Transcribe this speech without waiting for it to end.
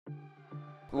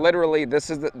literally, this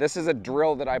is a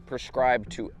drill that I prescribe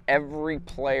to every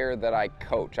player that I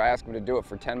coach. I ask them to do it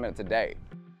for 10 minutes a day.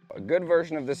 A good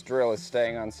version of this drill is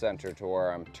staying on center to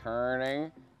where I'm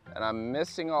turning and I'm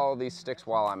missing all of these sticks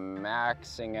while I'm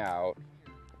maxing out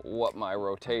what my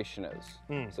rotation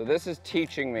is. So this is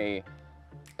teaching me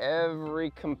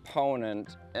every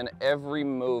component and every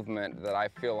movement that I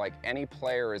feel like any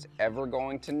player is ever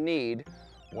going to need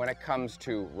when it comes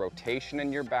to rotation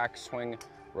in your backswing,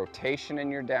 rotation in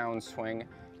your downswing,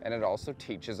 and it also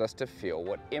teaches us to feel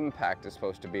what impact is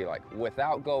supposed to be like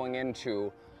without going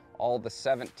into all the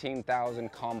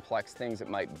 17,000 complex things it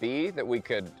might be that we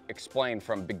could explain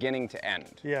from beginning to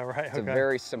end. Yeah, right. It's a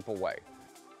very simple way.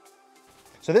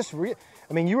 So this,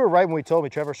 I mean, you were right when we told me,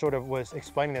 Trevor sort of was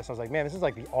explaining this. I was like, man, this is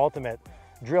like the ultimate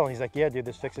drill. And he's like, yeah, dude,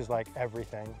 this fixes like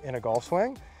everything in a golf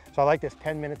swing. So I like this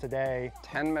 10 minutes a day.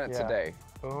 10 minutes a day.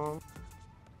 Boom.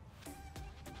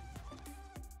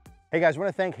 Hey guys, I want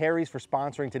to thank Harry's for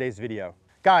sponsoring today's video.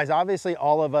 Guys, obviously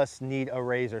all of us need a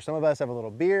razor. Some of us have a little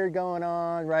beard going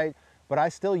on, right? But I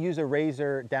still use a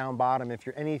razor down bottom. If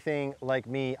you're anything like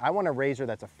me, I want a razor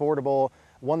that's affordable,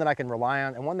 one that I can rely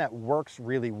on, and one that works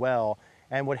really well.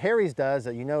 And what Harry's does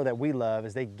that you know that we love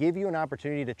is they give you an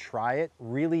opportunity to try it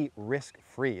really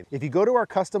risk-free. If you go to our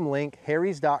custom link,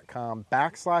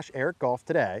 harrys.com/Eric Golf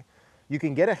today, you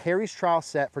can get a Harry's trial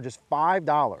set for just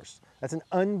 $5. That's an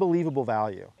unbelievable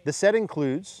value. The set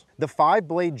includes the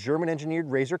 5-blade German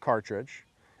engineered razor cartridge,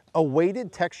 a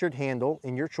weighted textured handle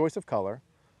in your choice of color,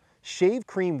 shave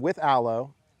cream with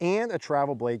aloe, and a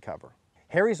travel blade cover.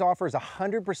 Harry's offers a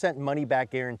 100% money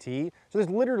back guarantee, so there's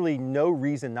literally no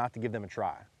reason not to give them a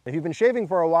try. If you've been shaving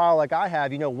for a while like I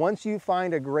have, you know, once you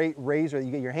find a great razor that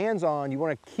you get your hands on, you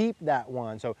want to keep that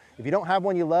one. So if you don't have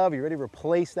one you love, you're ready to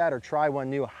replace that or try one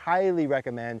new, highly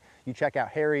recommend you check out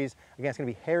Harry's. Again, it's going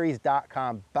to be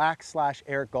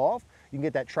harrys.com/Eric Golf. You can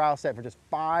get that trial set for just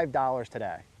 $5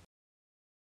 today.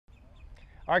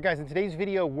 All right, guys, in today's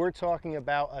video, we're talking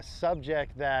about a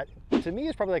subject that to me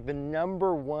is probably like the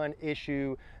 #1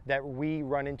 issue that we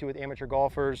run into with amateur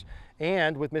golfers,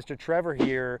 and with Mr. Trevor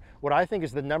here, what I think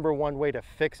is the #1 way to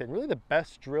fix it, and really the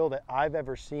best drill that I've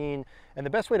ever seen, and the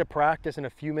best way to practice in a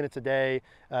few minutes a day.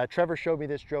 Trevor showed me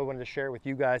this drill, I wanted to share it with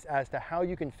you guys as to how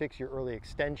you can fix your early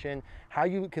extension, how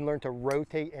you can learn to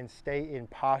rotate and stay in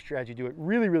posture as you do it.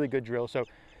 Really, really good drill. So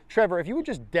Trevor, if you would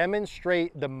just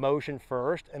demonstrate the motion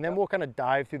first, and then we'll kind of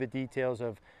dive through the details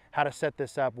of how to set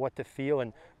this up, what to feel,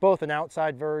 and both an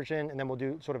outside version, and then we'll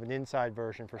do sort of an inside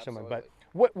version for someone. But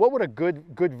what would a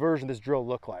good version of this drill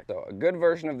look like? So a good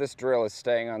version of this drill is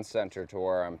staying on center to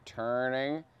where I'm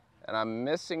turning and I'm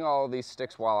missing all of these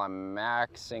sticks while I'm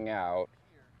maxing out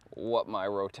what my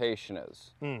rotation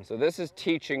is. So this is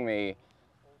teaching me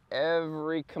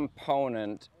every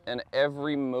component and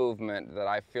every movement that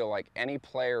I feel like any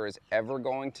player is ever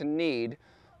going to need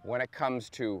when it comes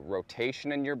to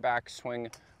rotation in your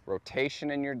backswing,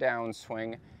 rotation in your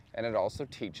downswing, and it also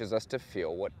teaches us to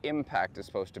feel what impact is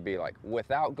supposed to be like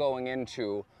without going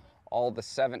into all the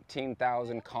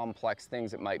 17,000 complex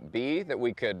things it might be that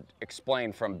we could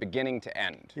explain from beginning to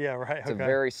end. Yeah, right. It's a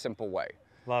very simple way.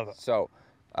 Love it. So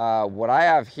what I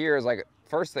have here is like,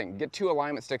 first thing, get 2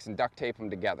 alignment sticks and duct tape them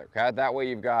together, okay? That way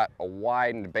you've got a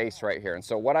widened base right here. And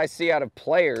so what I see out of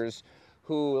players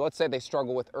who, let's say they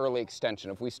struggle with early extension,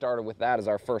 if we started with that as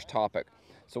our first topic.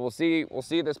 So we'll see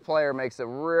this player makes a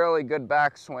really good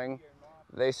backswing.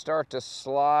 They start to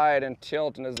slide and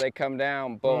tilt, and as they come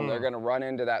down, boom, they're gonna run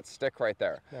into that stick right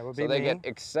there. That would be so they me. get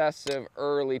excessive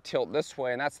early tilt this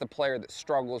way, and that's the player that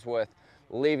struggles with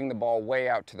leaving the ball way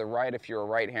out to the right. If you're a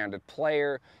right-handed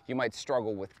player, you might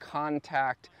struggle with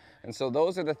contact. And so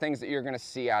those are the things that you're gonna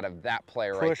see out of that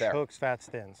player right there. Push, hooks, fats,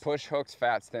 thins. Push, hooks,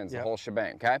 fats, thins, the whole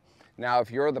shebang, okay? Now, if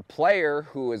you're the player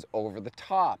who is over the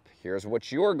top, here's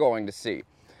what you're going to see.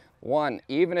 One,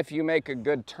 even if you make a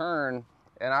good turn,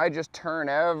 and I just turn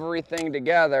everything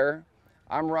together,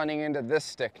 I'm running into this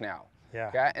stick now. Yeah.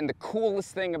 Okay? And the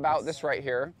coolest thing about this right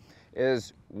here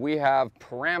is we have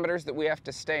parameters that we have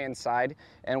to stay inside,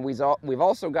 and we've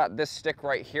also got this stick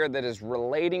right here that is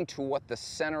relating to what the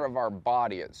center of our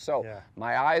body is. So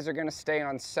my eyes are gonna stay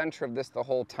on center of this the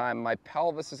whole time. My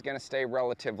pelvis is gonna stay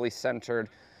relatively centered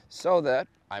so that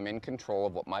I'm in control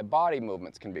of what my body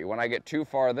movements can be. When I get too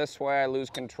far this way, I lose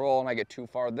control, and I get too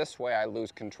far this way, I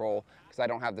lose control because I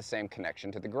don't have the same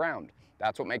connection to the ground.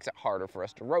 That's what makes it harder for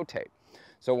us to rotate.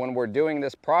 So when we're doing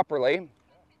this properly,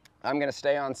 I'm gonna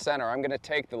stay on center. I'm gonna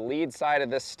take the lead side of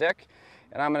this stick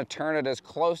and I'm gonna turn it as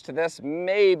close to this,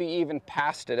 maybe even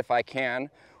past it if I can,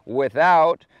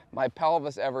 without my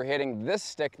pelvis ever hitting this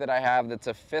stick that I have that's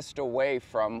a fist away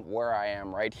from where I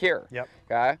am right here. Yep.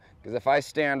 Okay? Because if I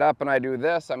stand up and I do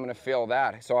this, I'm going to feel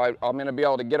that. So I'm going to be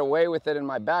able to get away with it in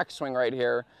my backswing right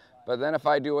here. But then if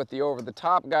I do what the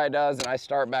over-the-top guy does and I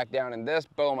start back down in this,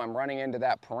 boom, I'm running into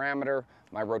that parameter,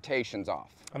 my rotation's off.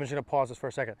 I'm just gonna pause this for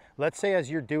a second. Let's say as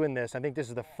you're doing this, I think this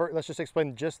is the first, let's just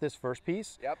explain just this first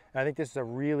piece. Yep. I think this is a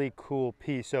really cool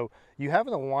piece. So you have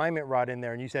an alignment rod in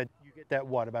there and you said you get that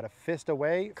what, about a fist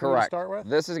away from to start with?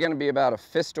 This is gonna be about a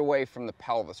fist away from the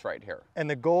pelvis right here. And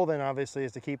the goal then obviously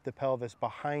is to keep the pelvis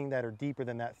behind that or deeper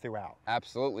than that throughout.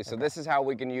 Absolutely. So this is how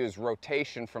we can use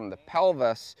rotation from the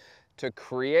pelvis to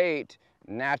create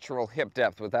natural hip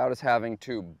depth without us having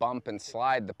to bump and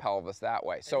slide the pelvis that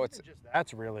way. So it's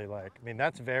that's really like, I mean,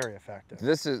 that's very effective.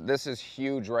 This is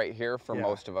huge right here for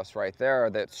most of us right there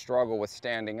that struggle with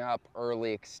standing up,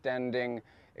 early extending,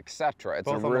 etc. It's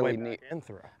both a really on the way neat back and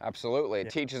through. Absolutely. It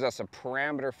teaches us a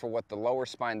parameter for what the lower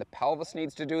spine, the pelvis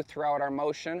needs to do throughout our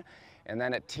motion, and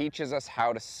then it teaches us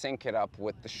how to sync it up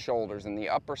with the shoulders and the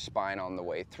upper spine on the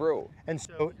way through. And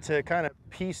so to kind of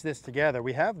piece this together,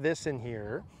 we have this in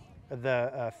here,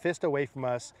 the fist away from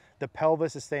us, the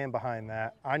pelvis is staying behind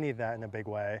that. I need that in a big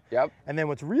way. Yep. And then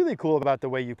what's really cool about the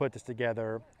way you put this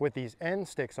together with these end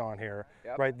sticks on here,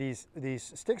 right? These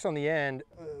sticks on the end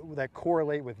that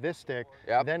correlate with this stick,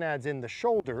 then adds in the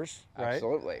shoulders, right?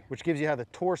 Absolutely. Which gives you how the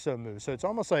torso moves. So it's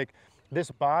almost like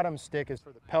this bottom stick is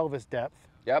for the pelvis depth.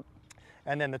 Yep.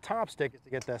 And then the top stick is to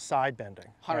get the side bending.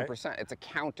 100%. Right? It's a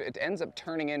counter. It ends up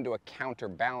turning into a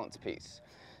counterbalance piece.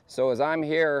 So as I'm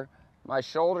here, my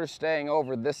shoulder's staying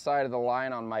over this side of the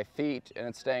line on my feet, and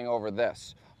it's staying over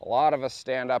this. A lot of us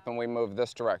stand up and we move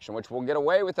this direction, which we'll get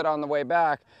away with it on the way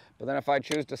back, but then if I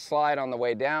choose to slide on the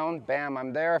way down, bam,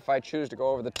 I'm there. If I choose to go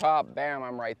over the top, bam,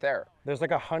 I'm right there. There's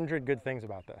like 100 good things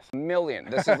about this. A million.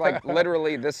 This is like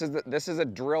literally, this is a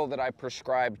drill that I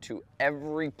prescribe to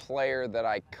every player that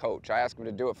I coach. I ask them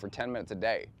to do it for 10 minutes a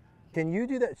day. Can you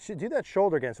do that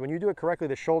shoulder again? So when you do it correctly,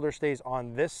 the shoulder stays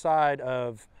on this side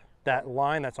of that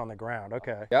line that's on the ground.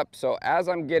 Okay. Yep. So as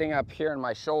I'm getting up here and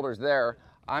my shoulder's there,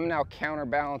 I'm now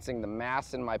counterbalancing the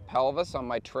mass in my pelvis on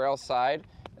my trail side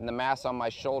and the mass on my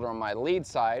shoulder on my lead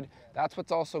side. That's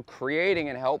what's also creating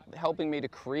and helping me to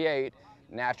create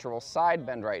natural side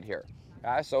bend right here.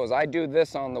 So as I do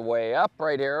this on the way up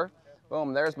right here,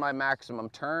 boom, there's my maximum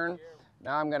turn.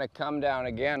 Now I'm going to come down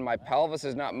again. My pelvis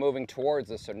is not moving towards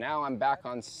this, so now I'm back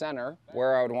on center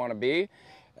where I would want to be.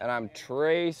 And I'm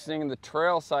tracing the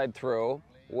trail side through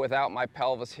without my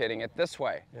pelvis hitting it this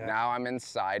way. Now I'm in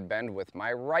side bend with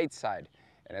my right side.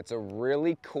 And it's a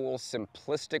really cool,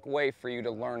 simplistic way for you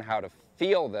to learn how to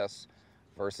feel this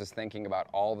versus thinking about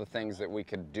all the things that we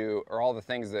could do, or all the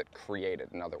things that create it,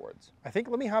 in other words. I think,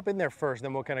 let me hop in there first,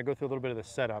 then we'll kind of go through a little bit of the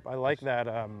setup. I like that,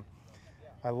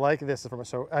 I like this.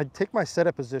 So I take my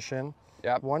setup position,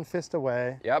 one fist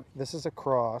away. This is a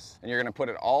cross. And you're gonna put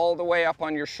it all the way up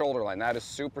on your shoulder line. That is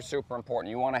super, super important.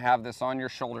 You wanna have this on your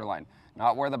shoulder line,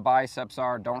 not where the biceps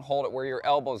are. Don't hold it where your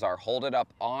elbows are. Hold it up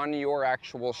on your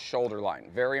actual shoulder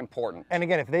line. Very important. And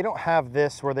again, if they don't have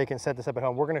this where they can set this up at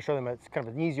home, we're gonna show them it's kind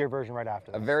of an easier version right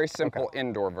after this. A very simple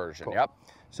indoor version,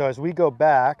 So as we go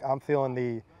back, I'm feeling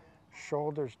the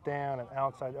shoulders down and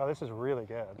outside. Oh, this is really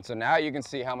good. So now you can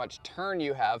see how much turn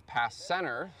you have past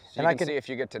center. So you can see if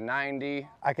you get to 90.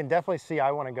 I can definitely see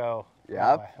I want to go.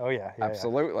 Oh yeah.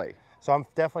 Absolutely. So I'm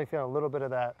definitely feeling a little bit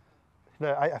of that.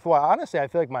 Well, honestly, I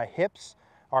feel like my hips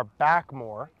are back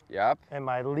more. And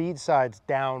my lead side's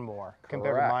down more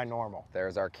compared to my normal.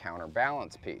 There's our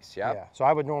counterbalance piece. Yeah. So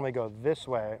I would normally go this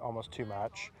way almost too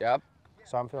much.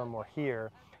 So I'm feeling more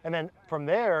here. And then from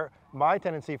there, my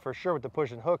tendency for sure with the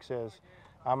push and hooks is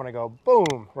I'm gonna go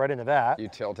boom, right into that. You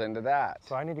tilt into that.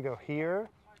 So I need to go here,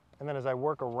 and then as I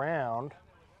work around,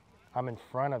 I'm in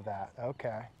front of that.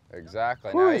 Okay.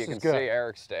 Exactly. Now you can see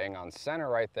Eric staying on center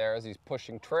right there as he's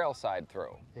pushing trail side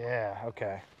through. Yeah,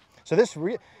 okay. So this,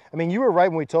 I mean, you were right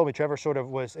when we told me, Trevor sort of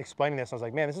was explaining this. I was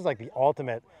like, man, this is like the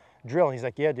ultimate drill. And he's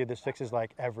like, yeah, dude, this fixes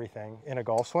like everything in a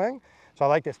golf swing. So I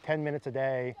like this 10 minutes a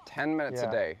day. 10 minutes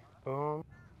a day. Boom.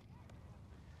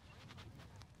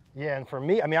 Yeah, and for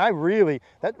me, I mean,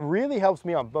 that really helps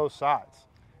me on both sides.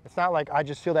 It's not like I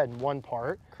just feel that in one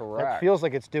part. Correct. It feels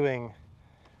like it's doing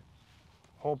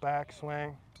whole back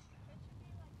swing.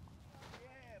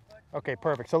 Okay,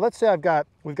 perfect. So let's say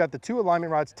we've got the 2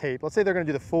 alignment rods taped. Let's say they're gonna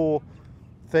do the full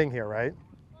thing here, right?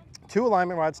 2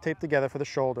 alignment rods taped together for the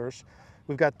shoulders.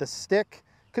 We've got the stick,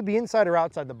 could be inside or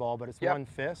outside the ball, but it's one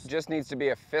fist. Just needs to be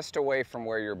a fist away from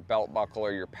where your belt buckle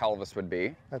or your pelvis would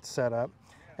be. That's set up.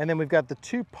 And then we've got the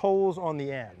 2 poles on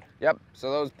the end. So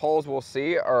those poles we'll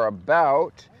see are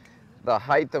about the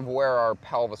height of where our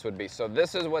pelvis would be. So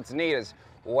this is what's neat is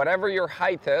whatever your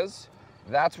height is,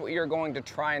 that's what you're going to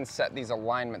try and set these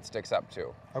alignment sticks up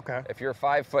to. Okay. If you're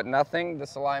 5'0",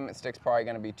 this alignment stick's probably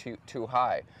going to be too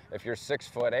high. If you're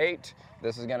 6'8",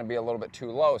 this is going to be a little bit too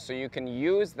low. So you can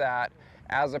use that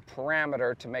as a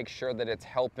parameter to make sure that it's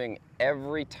helping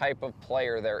every type of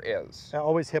player there is.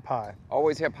 Always hip high.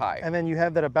 Always hip high. And then you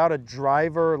have that about a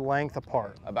driver length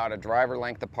apart. About a driver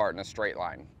length apart in a straight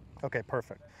line. Okay,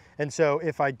 perfect. And so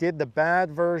if I did the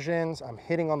bad versions, I'm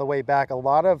hitting on the way back. A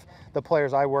lot of the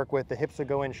players I work with, the hips would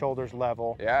go in, shoulders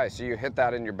level. Yeah, so you hit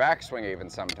that in your backswing even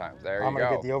sometimes. There you go. I'm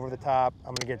gonna get the over the top,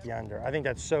 I'm gonna get the under. I think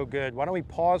that's so good. Why don't we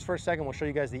pause for a second? We'll show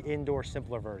you guys the indoor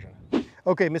simpler version.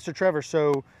 Okay, Mr. Trevor,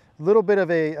 so a little bit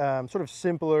of a sort of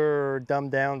simpler,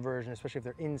 dumbed down version, especially if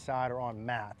they're inside or on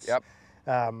mats. Yep.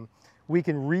 We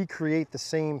can recreate the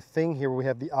same thing here where we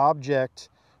have the object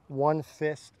one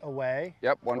fist away.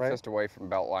 Yep, one fist away from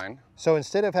belt line. So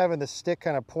instead of having the stick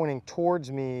kind of pointing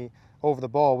towards me over the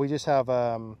ball, we just have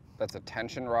that's a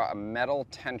tension rod, a metal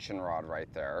tension rod right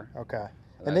there. Okay.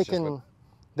 And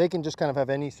they can just kind of have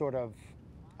any sort of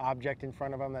object in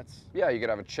front of them. That's yeah, you could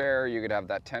have a chair, you could have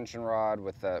that tension rod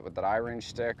with that I-range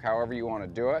stick, however you want to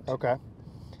do it. Okay.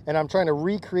 And I'm trying to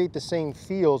recreate the same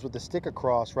feels with the stick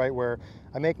across, right, where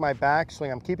I make my backswing,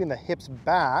 I'm keeping the hips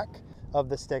back of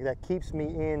the stick. That keeps me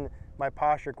in my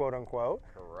posture, quote unquote.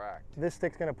 Correct. This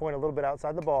stick's going to point a little bit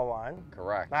outside the ball line.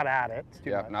 Correct. Not at it.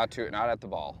 Yep, not at the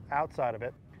ball. Outside of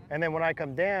it. And then when I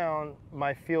come down,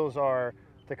 my feels are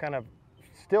to kind of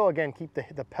still, again, keep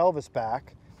the pelvis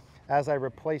back as I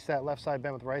replace that left side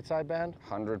bend with right side bend.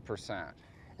 100%.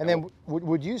 And then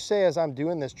would you say as I'm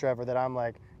doing this, Trevor, that I'm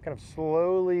like kind of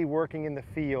slowly working in the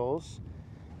feels,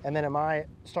 and then am I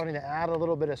starting to add a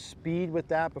little bit of speed with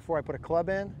that before I put a club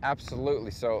in?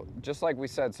 Absolutely. So just like we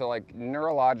said, so like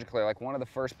neurologically, like one of the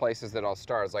first places that I'll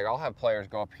start is like I'll have players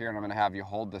go up here and I'm going to have you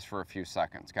hold this for a few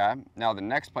seconds, okay? Now the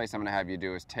next place I'm going to have you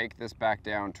do is take this back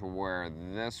down to where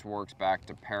this works back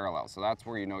to parallel. So that's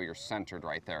where you know you're centered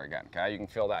right there again, okay? You can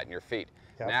feel that in your feet.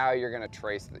 Yep. Now you're going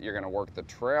to work the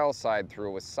trail side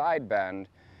through with side bend,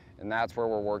 and that's where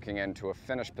we're working into a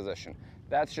finish position.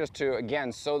 That's just to, again,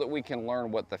 so that we can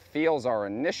learn what the feels are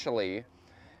initially.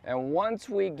 And once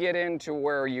we get into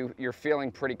where you're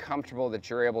feeling pretty comfortable that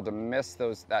you're able to miss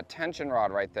that tension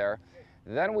rod right there,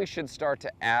 then we should start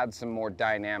to add some more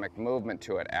dynamic movement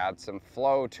to it, add some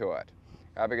flow to it.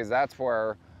 Because that's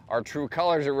where our true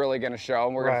colors are really going to show,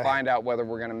 and we're going to find out whether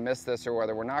we're going to miss this or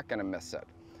whether we're not going to miss it.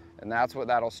 And that's what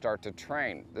that'll start to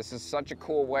train. This is such a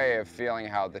cool way of feeling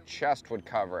how the chest would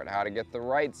cover it, how to get the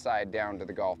right side down to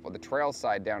the golf ball, the trail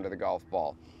side down to the golf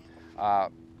ball.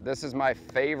 This is my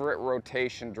favorite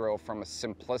rotation drill from a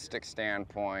simplistic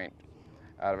standpoint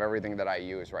out of everything that I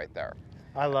use right there.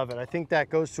 I love it. I think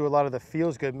that goes to a lot of the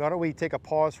feels good. Why don't we take a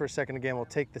pause for a second again? We'll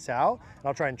take this out, and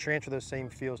I'll try and transfer those same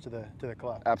feels to the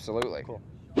club. Absolutely. Cool.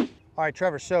 All right,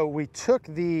 Trevor, so we took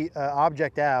the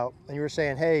object out, and you were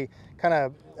saying, hey, kind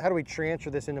of, how do we transfer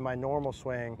this into my normal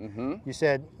swing? Mm-hmm. You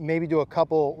said maybe do a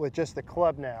couple with just the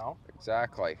club now.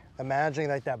 Exactly. Imagining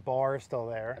like that bar is still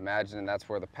there. Imagining that's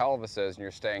where the pelvis is, and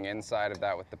you're staying inside of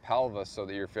that with the pelvis so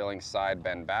that you're feeling side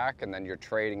bend back, and then you're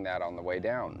trading that on the way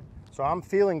down. So I'm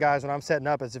feeling, guys, when I'm setting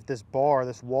up as if this bar,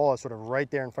 this wall is sort of right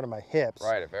there in front of my hips.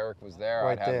 Right, if Eric was there,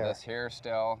 I'd have this here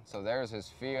still. So there's his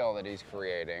feel that he's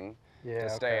creating to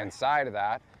stay inside of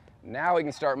that. Now we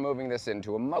can start moving this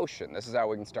into a motion. This is how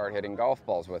we can start hitting golf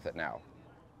balls with it now.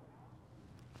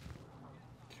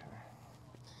 Okay.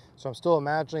 So I'm still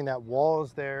imagining that wall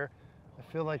is there.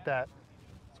 I feel like that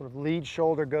sort of lead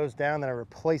shoulder goes down, then I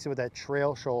replace it with that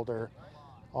trail shoulder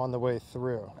on the way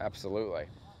through. Absolutely.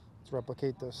 Let's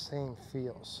replicate those same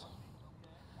feels.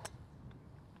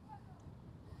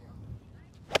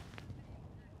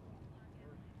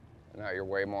 Now you're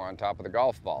way more on top of the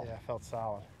golf ball. Yeah, felt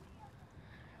solid.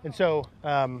 And so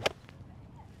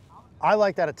I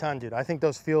like that a ton, dude. I think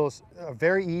those feels are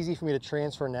very easy for me to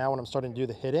transfer now when I'm starting to do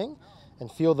the hitting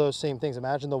and feel those same things.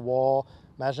 Imagine the wall,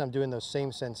 imagine I'm doing those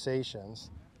same sensations.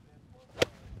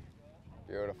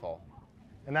 Beautiful.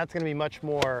 And that's gonna be much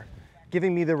more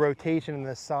giving me the rotation and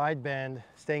the side bend,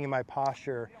 staying in my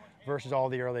posture versus all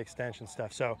the early extension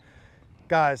stuff. So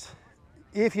guys,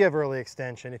 if you have early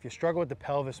extension, if you struggle with the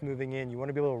pelvis moving in, you want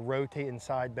to be able to rotate and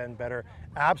side bend better,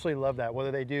 absolutely love that.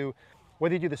 Whether you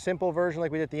do the simple version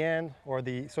like we did at the end, or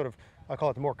the sort of, I call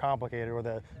it the more complicated, or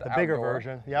the bigger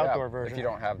version, the outdoor version. If you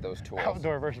don't have those tools.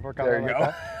 Outdoor version more there complicated.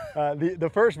 There you go. The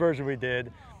first version we did,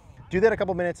 do that a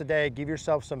couple minutes a day, give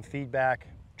yourself some feedback,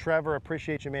 Trevor,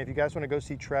 appreciate you, man. If you guys want to go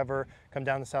see Trevor, come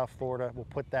down to South Florida. We'll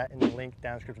put that in the link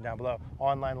down description down below.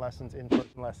 Online lessons,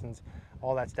 in-person lessons,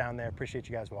 all that's down there. Appreciate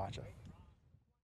you guys watching.